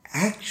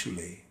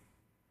 actually,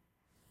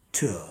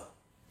 to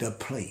the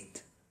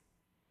plate.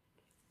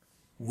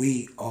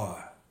 We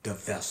are the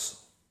vessel.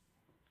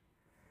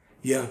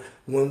 Yeah,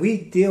 when we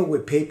deal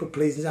with paper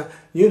plates,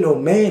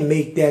 man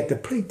make that. The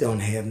plate don't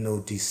have no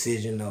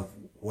decision of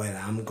whether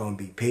I'm going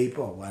to be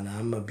paper or whether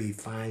I'm going to be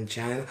fine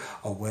china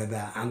or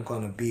whether I'm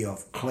going to be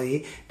of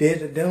clay.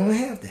 They don't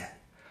have that.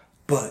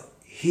 But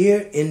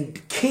here in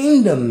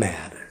kingdom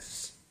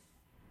matters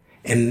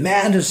and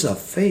matters of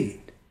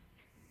faith,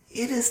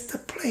 it is the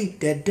plate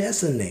that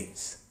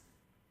designates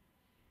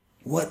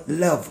what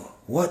level,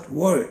 what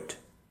worth,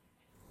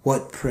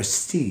 what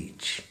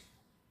prestige,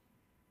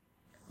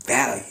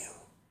 value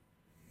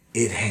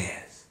it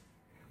has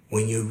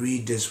when you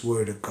read this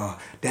word of God.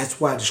 That's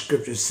why the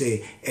scriptures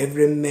say,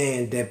 every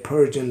man that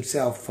purge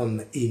himself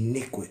from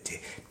iniquity.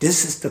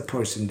 This is the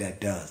person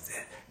that does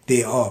that.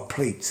 They are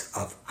plates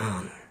of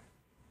honor.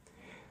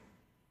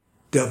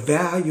 The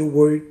value,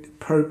 worth,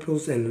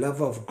 purpose, and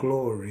level of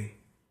glory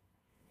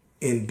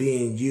in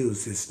being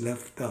used is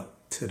left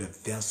up to the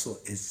vessel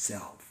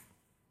itself.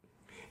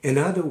 In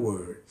other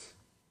words,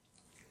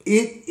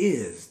 it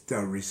is the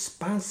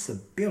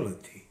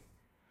responsibility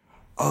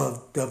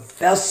of the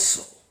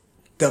vessel.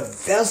 The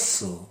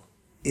vessel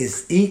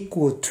is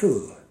equal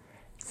to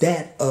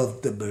that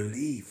of the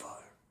believer.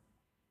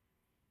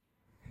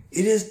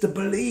 It is the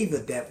believer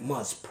that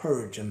must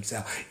purge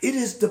himself. It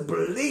is the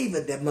believer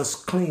that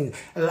must clean,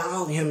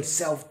 allow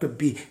himself to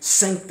be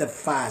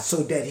sanctified so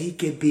that he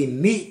can be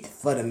meat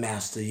for the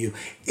master use.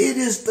 It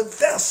is the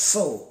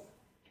vessel.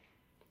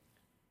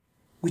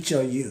 Which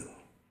are you?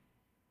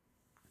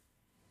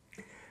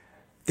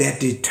 That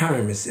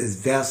determines its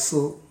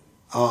vessel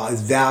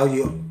its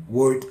value,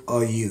 worth,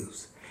 or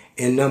use.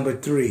 And number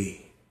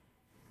 3,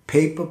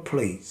 paper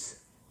plates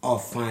or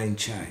fine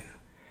china.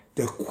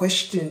 The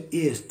question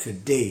is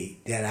today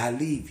that I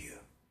leave you,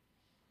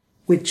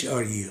 which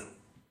are you?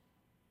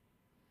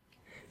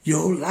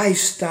 Your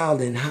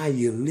lifestyle and how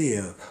you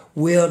live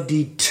will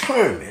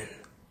determine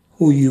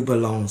who you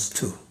belongs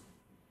to,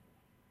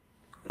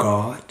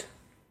 God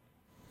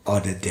or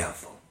the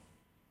devil,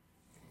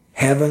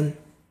 heaven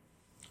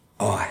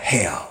or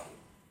hell,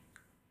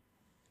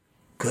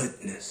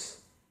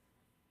 goodness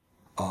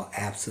or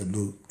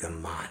absolute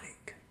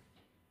demonic.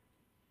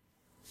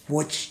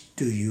 Which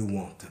do you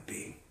want to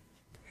be?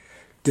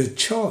 The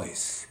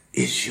choice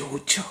is your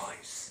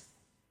choice.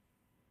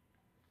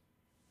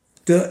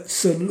 The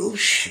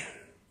solution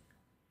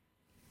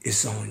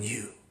is on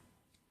you.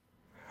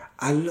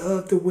 I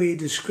love the way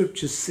the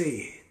scripture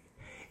said,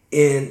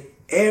 "And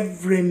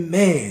every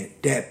man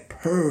that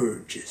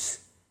purges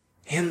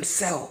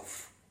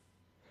himself."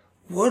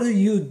 What are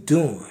you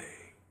doing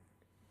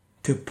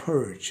to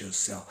purge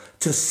yourself,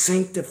 to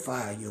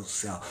sanctify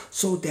yourself,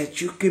 so that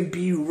you can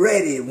be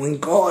ready when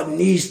God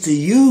needs to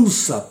use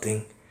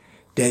something,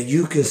 that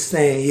you can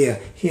stand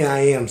here I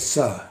am,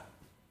 sir,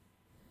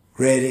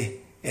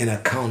 ready and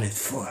accounted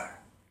for.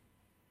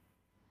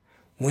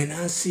 When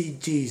I see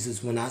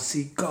Jesus, when I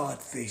see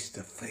God face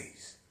to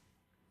face,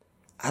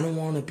 I don't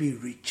want to be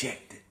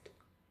rejected.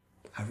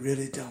 I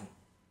really don't.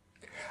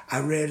 I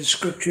read a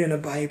scripture in the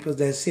Bible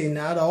that says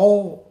not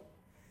all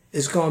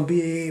is going to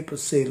be able to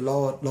say,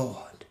 "Lord,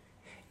 Lord,"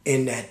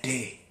 in that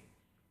day.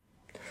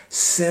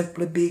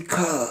 Simply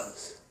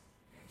because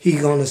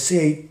He's going to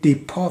say,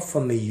 "Depart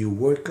from me, you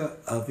worker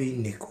of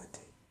iniquity.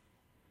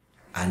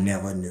 I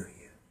never knew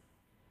you."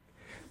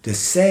 The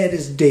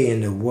saddest day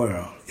in the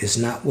world is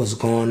not what's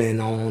going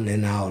on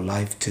in our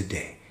life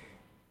today.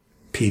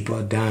 People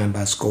are dying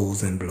by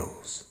scores and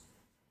blows.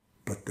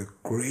 But the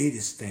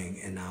greatest thing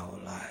in our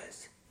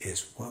lives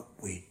is what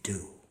we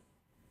do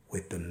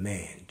with the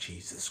man,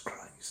 Jesus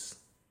Christ.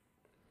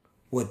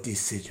 What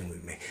decision we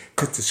make.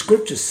 Because the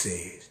scripture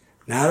says,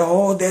 not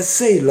all that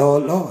say,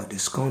 "Lord, Lord,"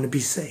 is going to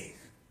be saved.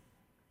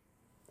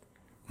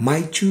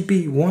 Might you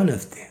be one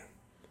of them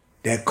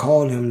that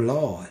call him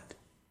Lord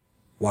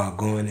while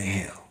going to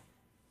hell?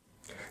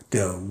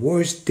 The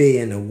worst day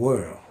in the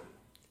world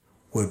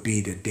will be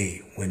the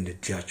day when the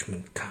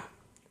judgment comes.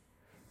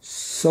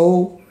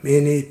 So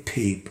many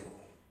people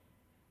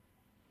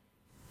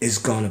is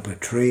going to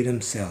betray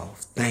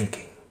themselves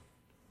thinking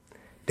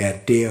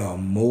that they are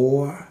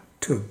more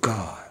to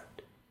God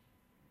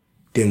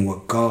than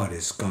what God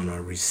is going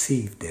to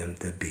receive them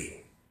to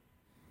be.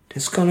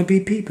 There's going to be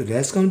people,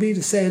 that's going to be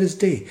the saddest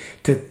day,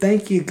 to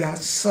think you got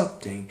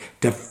something,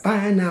 to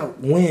find out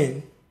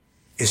when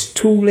it's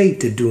too late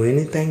to do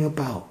anything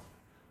about,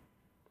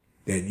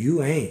 that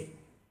you ain't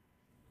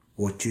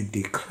what you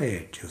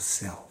declared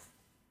yourself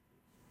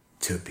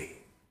to be.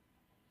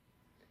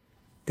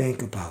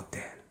 Think about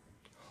that.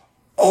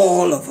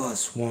 All of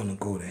us want to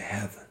go to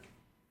heaven,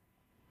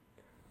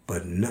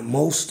 but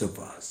most of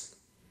us,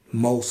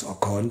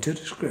 according to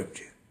the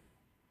scripture,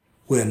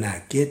 will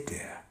not get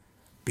there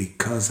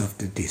because of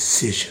the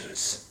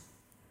decisions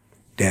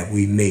that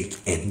we make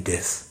in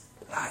this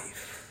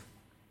life.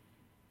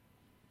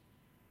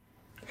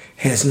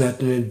 Has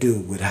nothing to do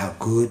with how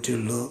good you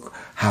look,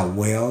 how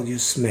well you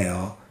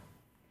smell,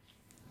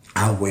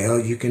 how well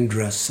you can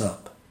dress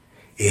up.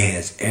 It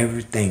has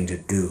everything to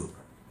do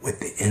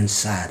with the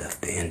inside of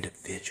the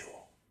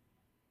individual.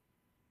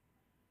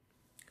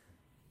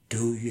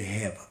 Do you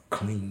have a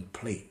clean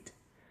plate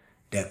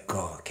that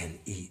God can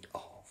eat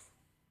off?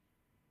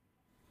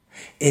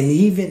 And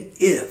even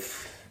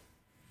if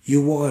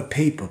you wore a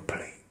paper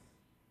plate,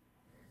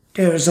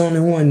 there is only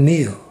one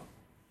meal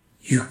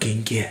you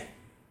can get,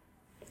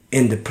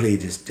 and the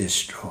plate is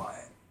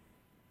destroyed,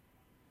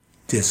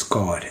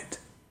 discarded.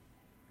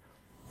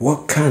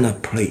 What kind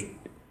of plate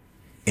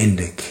in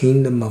the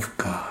kingdom of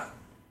God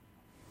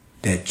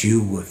that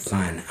you would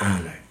find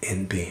honor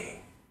in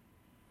being?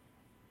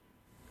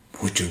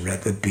 Would you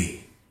rather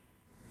be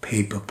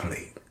paper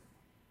plate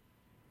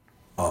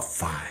or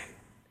fine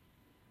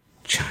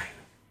china?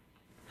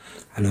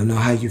 I don't know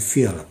how you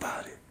feel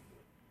about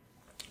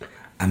it.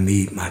 I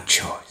made my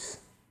choice.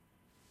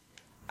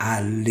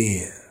 I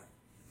live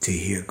to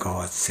hear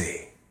God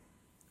say,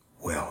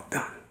 "Well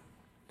done,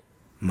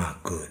 my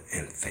good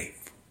and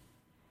faithful.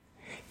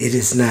 It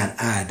is not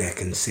I that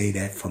can say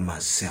that for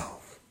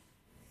myself.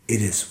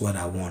 It is what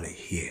I want to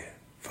hear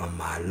from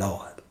my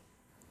Lord,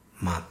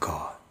 my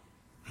God,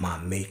 my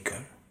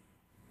Maker,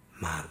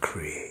 my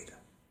Creator.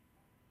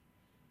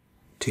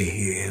 To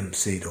hear him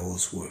say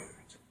those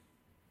words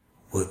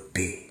would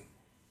be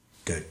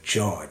the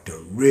joy,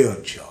 the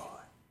real joy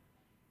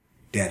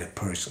that a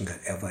person could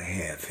ever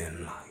have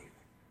in life.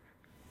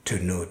 To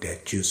know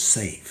that you're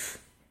safe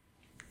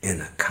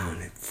and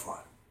accounted for.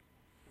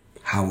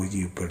 How will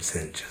you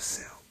present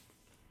yourself?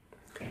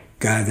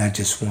 God, I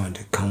just wanted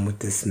to come with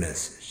this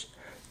message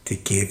to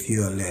give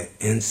you a little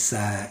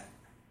inside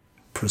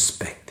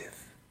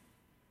perspective.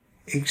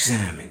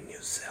 Examine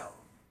yourself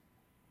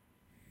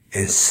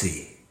and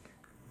see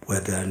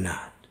whether or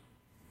not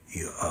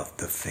you're of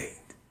the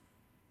faith.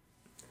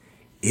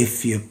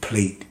 If your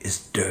plate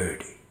is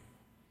dirty,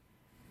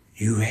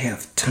 you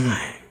have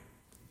time,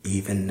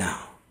 even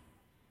now,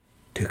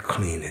 to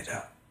clean it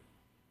up.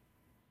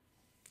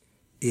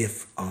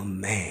 If a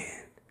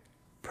man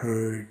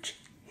purge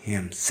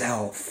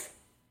himself,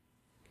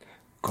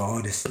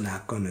 God is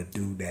not going to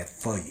do that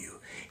for you.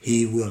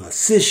 He will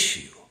assist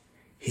you.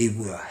 He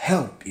will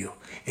help you.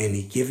 And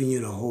He's giving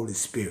you the Holy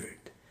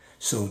Spirit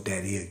so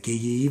that He'll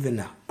give you even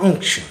the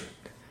unction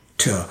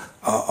to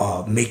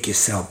make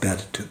yourself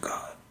better to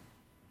God.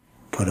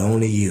 But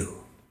only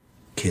you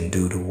can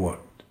do the work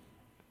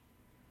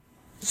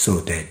so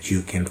that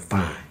you can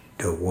find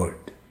the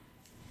work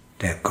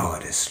that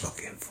God is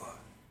looking for.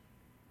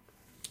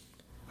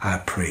 I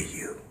pray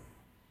you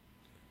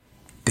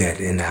that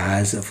in the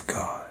eyes of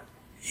God,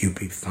 you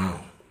be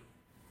found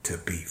to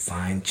be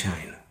fine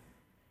china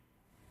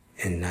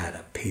and not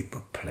a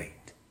paper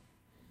plate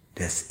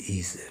that's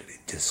easily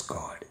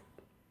discarded.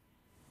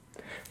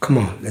 Come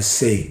on, let's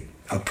say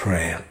a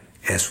prayer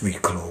as we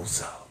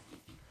close out.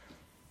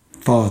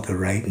 Father,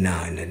 right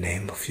now in the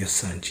name of your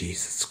Son,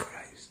 Jesus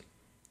Christ,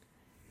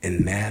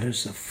 in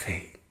matters of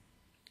faith,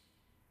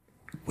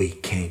 we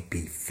can't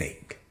be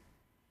fake.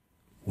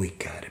 We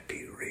gotta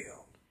be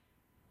real.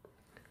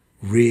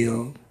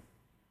 Real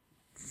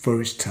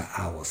first to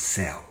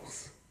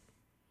ourselves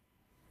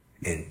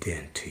and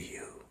then to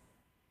you.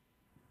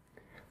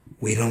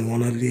 We don't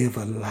want to live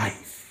a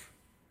life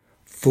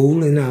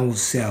fooling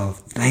ourselves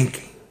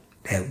thinking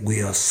that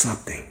we are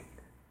something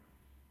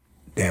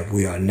that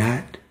we are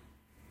not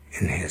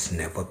and has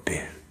never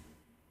been.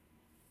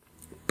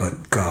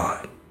 But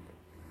God,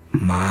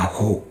 my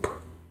hope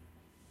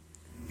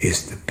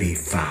is to be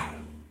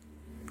found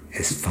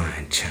as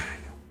fine china.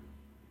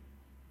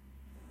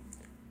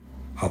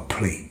 A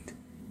plate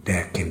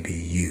that can be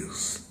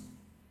used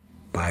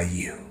by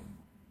you.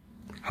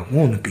 I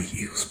want to be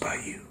used by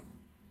you.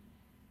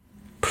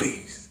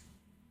 Please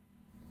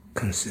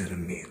consider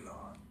me,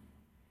 Lord.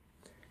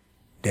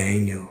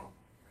 Daniel,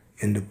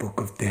 in the book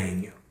of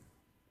Daniel,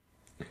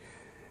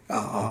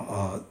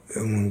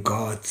 when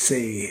God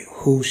said,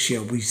 who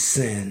shall we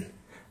send?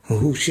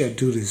 Who shall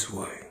do this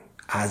work?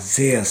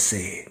 Isaiah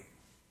said,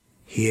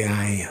 here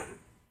I am.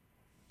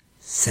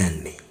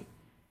 Send me.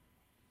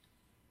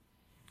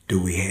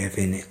 Do we have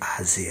any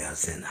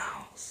Isaiahs in the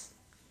house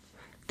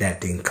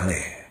that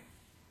declare,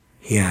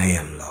 here I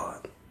am,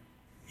 Lord.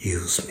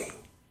 Use me.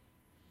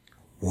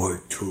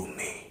 Work through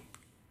me.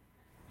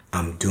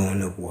 I'm doing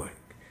the work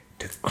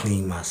to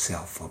clean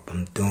myself up.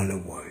 I'm doing the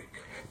work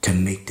to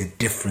make the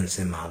difference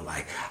in my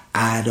life.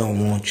 I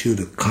don't want you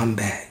to come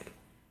back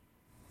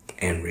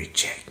and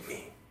reject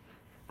me.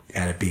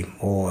 That'll be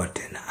more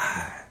than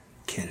I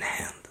can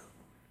handle.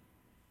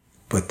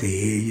 But to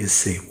hear you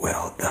say,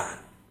 well done,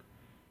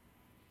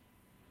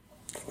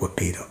 would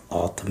be the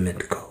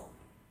ultimate goal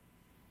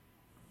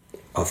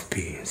of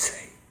being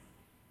saved.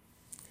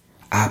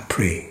 I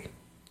pray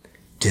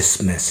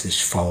this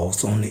message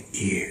falls on the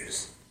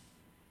ears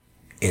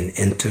and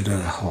into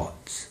the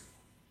hearts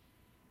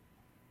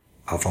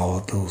of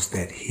all those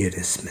that hear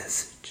this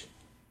message.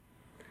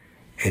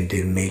 And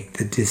they make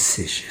the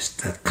decisions,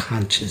 the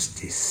conscious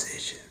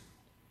decision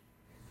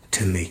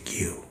to make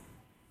you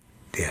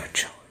their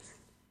choice.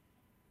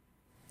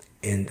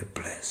 In the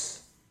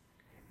blessed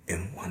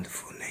and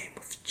wonderful name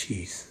of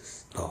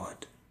Jesus,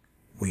 Lord,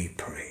 we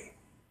pray.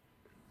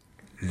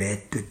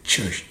 Let the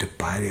church, the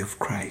body of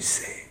Christ,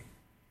 say,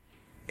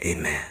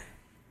 amen,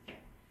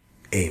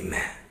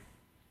 amen,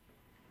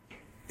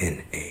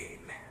 and amen.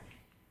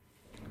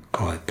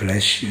 God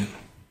bless you.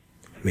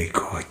 May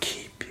God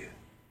keep you.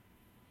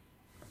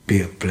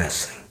 Be a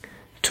blessing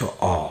to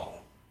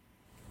all,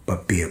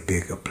 but be a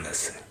bigger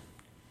blessing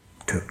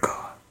to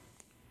God.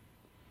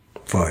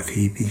 For if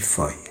He be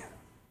for you,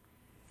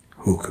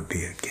 who could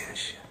be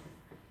against you?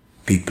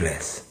 Be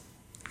blessed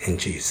in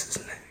Jesus'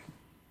 name.